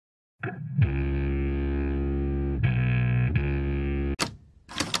Hey,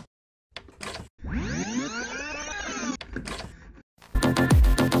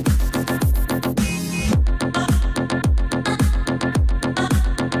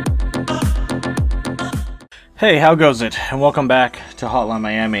 how goes it? And welcome back to Hotline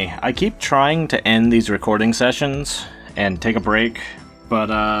Miami. I keep trying to end these recording sessions and take a break, but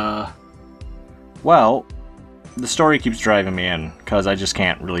well, the story keeps driving me in, because I just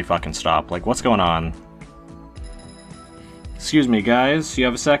can't really fucking stop. Like, what's going on? Excuse me, guys, you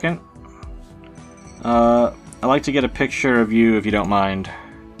have a second? I'd like to get a picture of you, if you don't mind.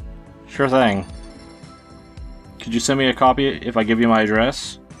 Sure thing. Could you send me a copy if I give you my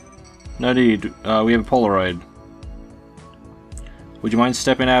address? No need, we have a Polaroid. Would you mind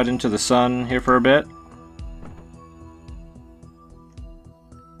stepping out into the sun here for a bit?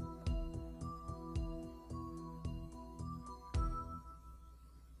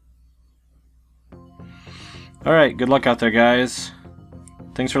 Alright, good luck out there, guys.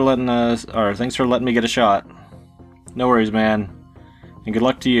 Thanks for letting me get a shot. No worries, man. And good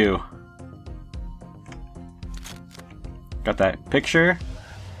luck to you. Got that picture?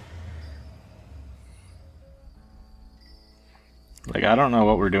 Like, I don't know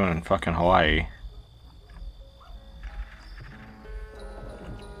what we're doing in fucking Hawaii.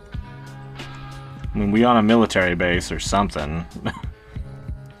 I mean, we on a military base or something.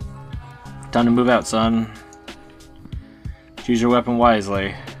 Time to move out, son. Choose your weapon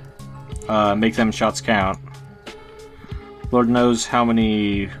wisely. Make them shots count. Lord knows how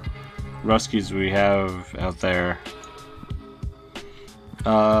many Ruskies we have out there.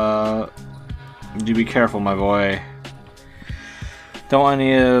 Do be careful, my boy. Don't want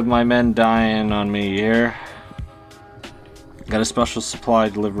any of my men dying on me here. Got a special supply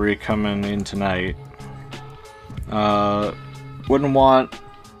delivery coming in tonight. Wouldn't want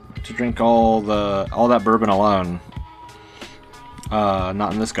to drink all that bourbon alone.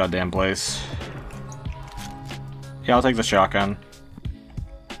 Not in this goddamn place. Yeah, I'll take the shotgun.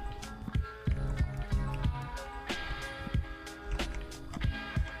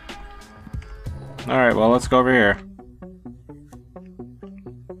 Alright, well, let's go over here.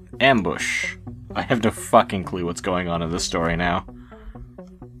 Ambush. I have no fucking clue what's going on in this story now.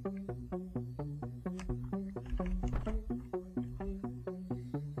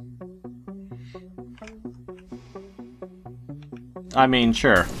 I mean,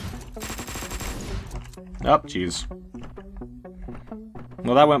 sure. Oh, jeez.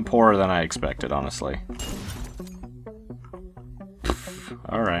 Well, that went poorer than I expected, honestly.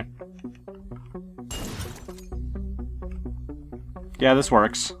 Alright. Yeah, this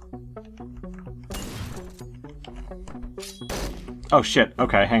works. Oh shit,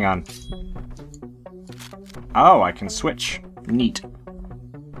 okay, hang on. Oh, I can switch. Neat.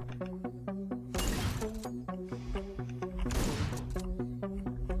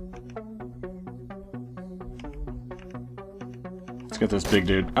 Let's get this big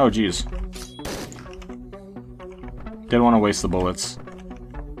dude. Oh, jeez. Didn't want to waste the bullets.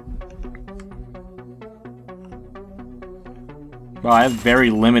 Well, I have very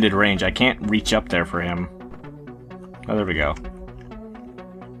limited range. I can't reach up there for him. Oh, there we go.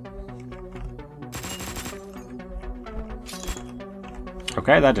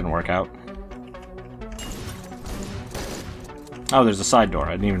 Okay, that didn't work out. Oh, there's a side door.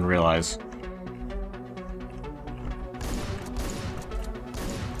 I didn't even realize.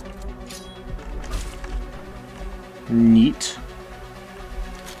 Neat.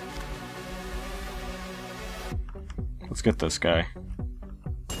 Let's get this guy.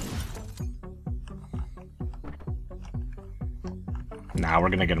 Nah, we're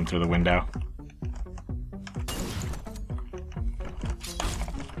gonna get him through the window.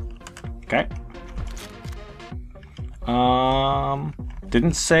 Okay.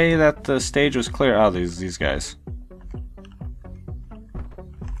 Didn't say that the stage was clear. Oh, these guys.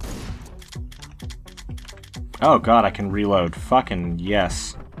 Oh god, I can reload. Fucking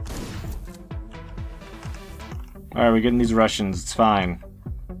yes. Alright, we're getting these Russians. It's fine.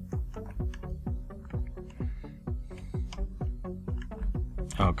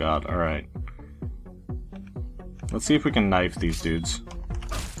 Oh god, alright. Let's see if we can knife these dudes.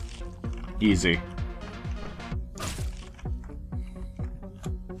 Easy.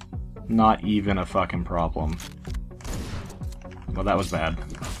 Not even a fucking problem. Well, that was bad.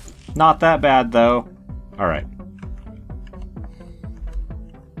 Not that bad, though. Alright.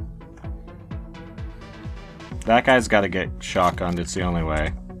 That guy's gotta get shotgunned, it's the only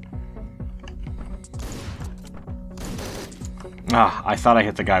way. Ah, I thought I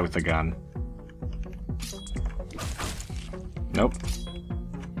hit the guy with the gun. Nope.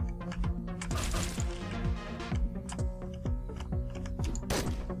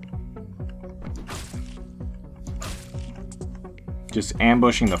 Just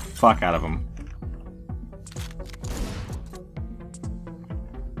ambushing the fuck out of them.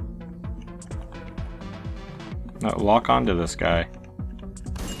 No, lock onto this guy.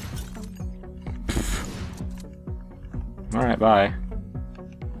 Alright, bye.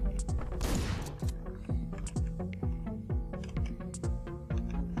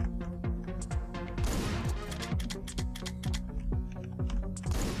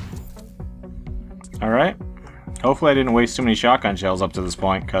 Alright. Hopefully I didn't waste too many shotgun shells up to this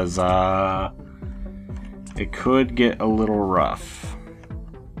point, because it could get a little rough.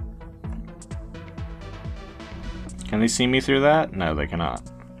 Can they see me through that? No, they cannot.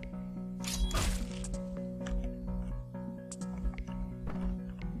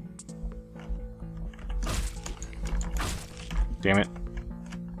 Damn it.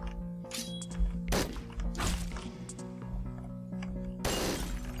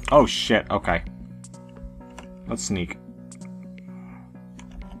 Oh shit, okay. Let's sneak.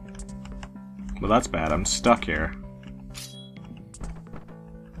 Well, that's bad. I'm stuck here.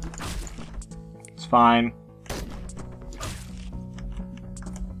 It's fine.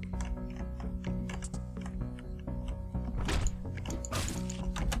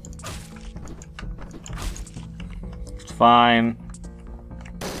 It's fine.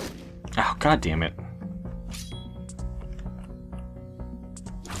 Oh, god damn it.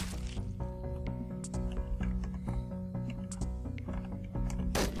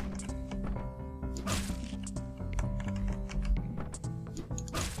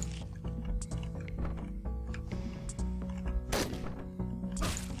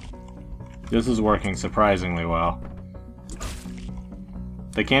 This is working surprisingly well.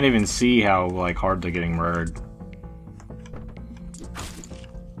 They can't even see how, like, hard they're getting murdered.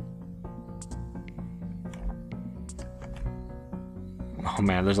 Oh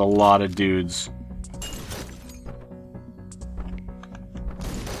man, there's a lot of dudes.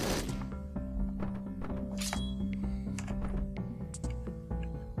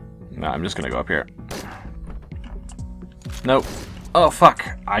 No, I'm just gonna go up here. Nope. Oh, fuck!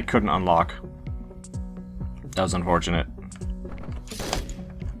 I couldn't unlock. That was unfortunate.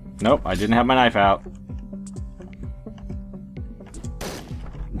 Nope, I didn't have my knife out.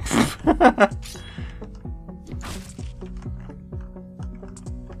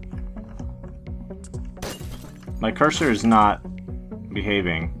 My cursor is not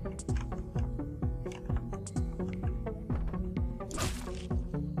behaving.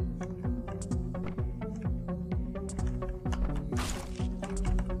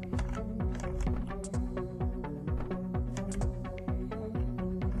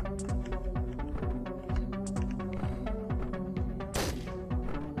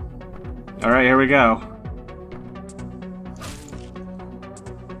 Alright, here we go.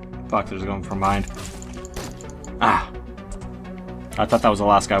 Fuck, there's going from behind. Ah! I thought that was the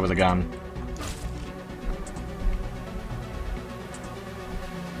last guy with a gun.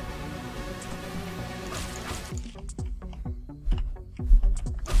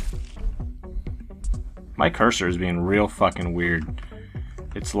 My cursor is being real fucking weird.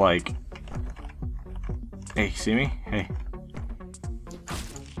 It's like... Hey, see me? Hey.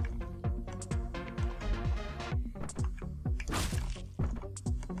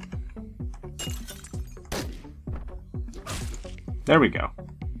 There we go.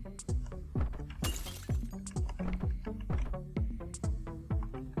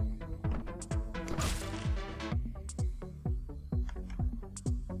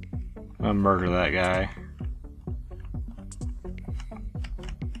 I'll murder that guy.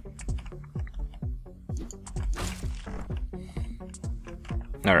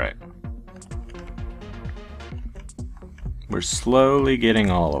 Alright. We're slowly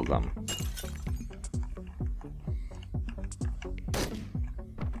getting all of them.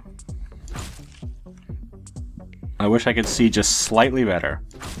 I wish I could see just slightly better.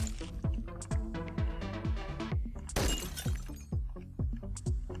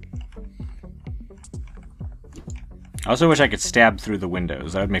 I also wish I could stab through the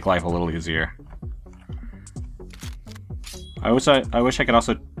windows. That would make life a little easier. I wish I could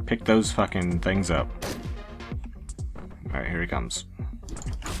also pick those fucking things up. Alright, here he comes.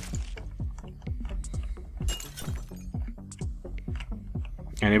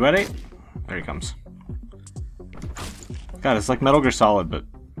 Anybody? There he comes. God, it's like Metal Gear Solid, but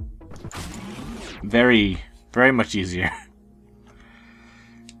very, very much easier.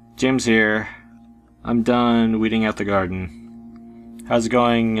 Jim's here. I'm done weeding out the garden. How's it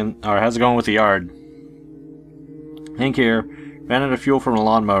going? How's it going with the yard? Hank here. Ran out of fuel from the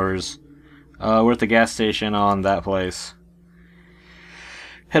lawnmowers. We're at the gas station on that place.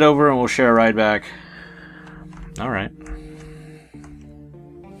 Head over and we'll share a ride back. Alright.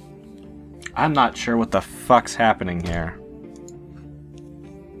 I'm not sure what the fuck's happening here.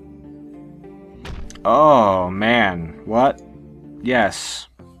 Oh, man. What? Yes.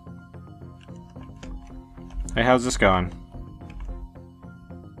 Hey, how's this going?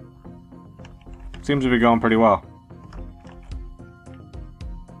 Seems to be going pretty well.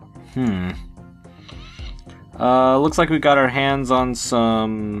 Looks like we got our hands on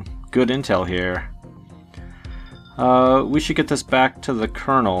some good intel here. We should get this back to the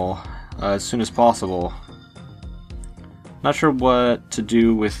Colonel as soon as possible. Not sure what to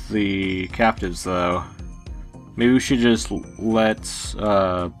do with the captives, though. Maybe we should just let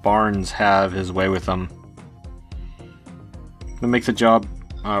Barnes have his way with them. We make the job...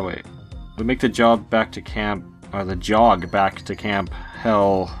 Oh, wait. We make the job back to camp, or the jog back to camp, a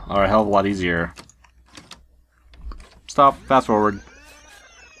hell of a lot easier. Stop. Fast forward.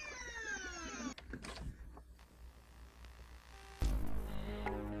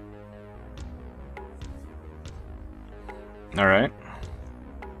 Alright.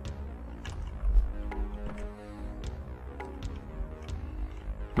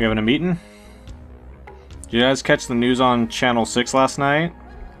 We having a meeting? Did you guys catch the news on Channel 6 last night?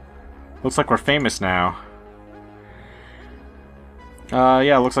 Looks like we're famous now.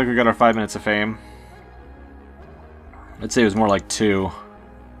 Yeah, looks like we got our 5 minutes of fame. I'd say it was more like 2.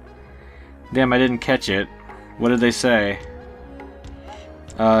 Damn, I didn't catch it. What did they say?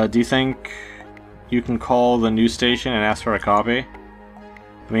 Do you think you can call the news station and ask for a copy?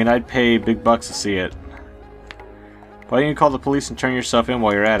 I mean, I'd pay big bucks to see it. Why don't you call the police and turn yourself in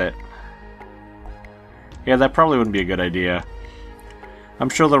while you're at it? Yeah, that probably wouldn't be a good idea. I'm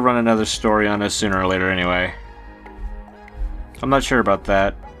sure they'll run another story on us sooner or later anyway. I'm not sure about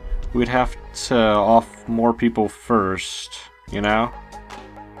that. We'd have to off more people first, you know?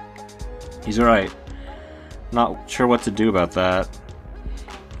 He's right. Not sure what to do about that.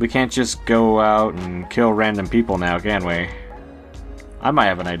 We can't just go out and kill random people now, can we? I might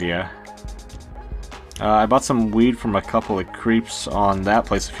have an idea. I bought some weed from a couple of creeps on that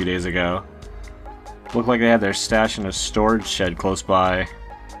place a few days ago. Looked like they had their stash in a storage shed close by.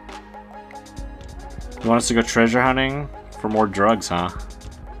 You want us to go treasure hunting? For more drugs, huh?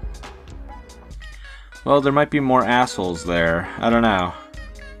 Well, there might be more assholes there. I don't know.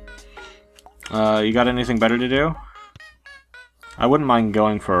 You got anything better to do? I wouldn't mind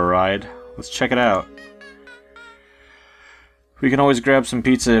going for a ride. Let's check it out. We can always grab some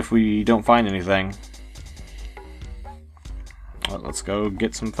pizza if we don't find anything. Well, let's go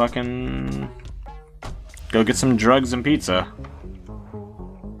get some fucking... Go get some drugs and pizza.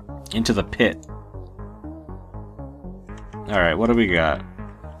 Into the pit. Alright, what do we got?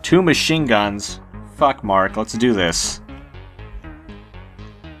 2 machine guns. Fuck, Mark, let's do this.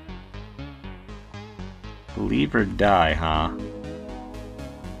 Leave or die, huh?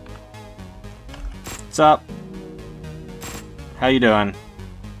 What's up? How you doing?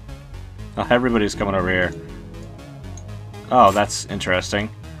 Oh, everybody's coming over here. Oh, that's interesting.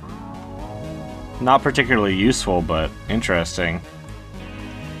 Not particularly useful, but interesting.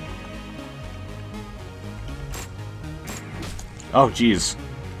 Oh, jeez.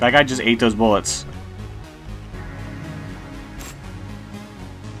 That guy just ate those bullets.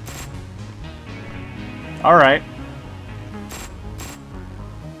 Alright.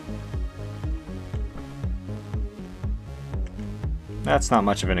 That's not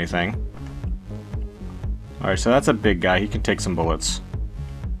much of anything. Alright, so that's a big guy. He can take some bullets.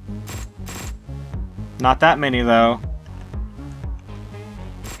 Not that many, though.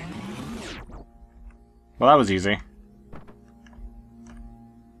 Well, that was easy.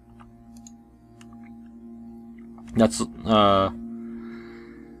 That's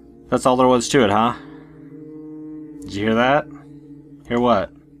all there was to it, huh? Did you hear that? Hear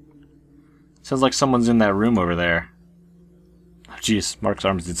what? Sounds like someone's in that room over there. Oh, jeez, Mark's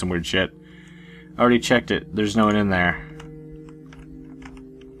arms did some weird shit. I already checked it. There's no one in there.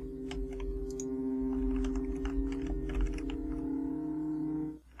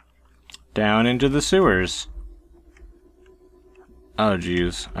 Down into the sewers. Oh,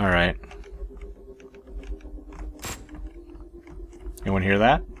 jeez. Alright. Anyone hear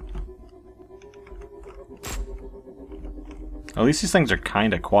that? At least these things are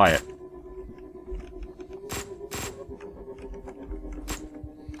kinda quiet.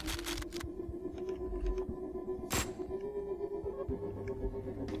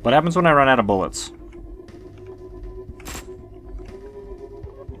 What happens when I run out of bullets?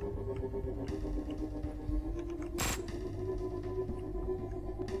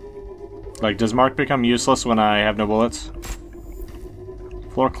 Like, does Mark become useless when I have no bullets?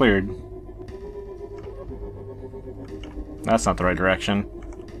 Floor cleared. That's not the right direction.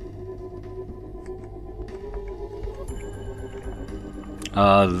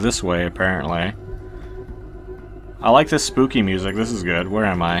 This way, apparently. I like this spooky music. This is good. Where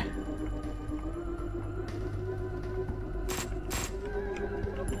am I?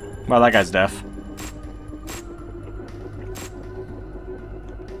 Well, that guy's deaf.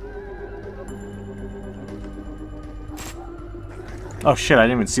 Oh shit, I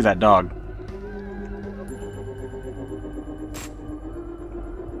didn't even see that dog.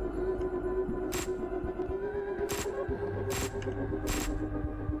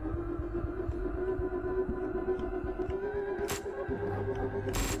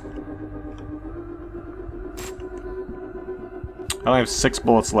 I only have 6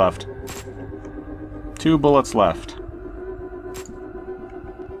 bullets left. 2 bullets left.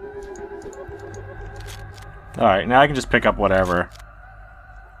 Alright, now I can just pick up whatever.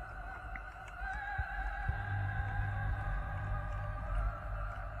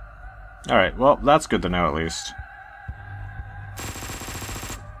 Alright, well, that's good to know at least.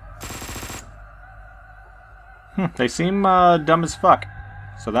 They seem dumb as fuck,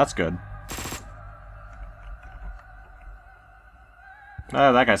 so that's good.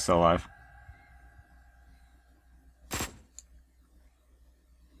 That guy's still alive.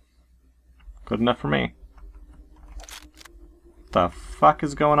 Good enough for me. What the fuck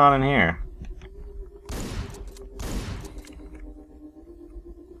is going on in here?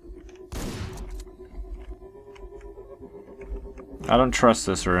 I don't trust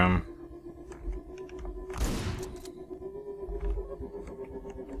this room.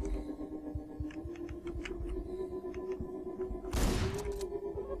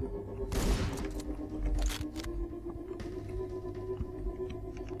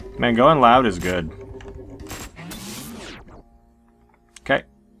 Man, going loud is good. Okay.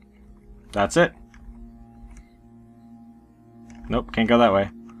 That's it. Nope, can't go that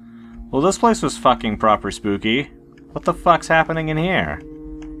way. Well, this place was fucking proper spooky. What the fuck's happening in here?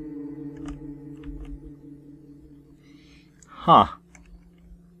 Huh.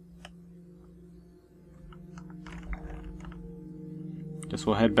 Guess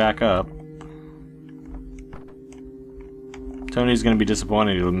we'll head back up. Tony's gonna be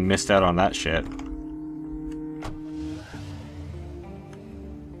disappointed he missed out on that shit.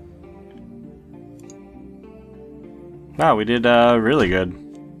 Wow, we did really good.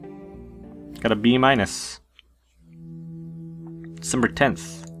 Got a B-. December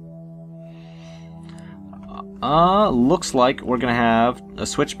 10th. Looks like we're gonna have a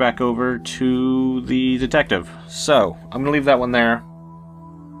switch back over to the detective. So, I'm gonna leave that one there.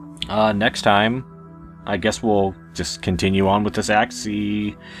 Next time, I guess we'll just continue on with this act,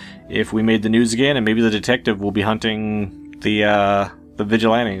 see if we made the news again, and maybe the detective will be hunting the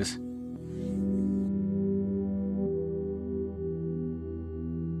vigilantes.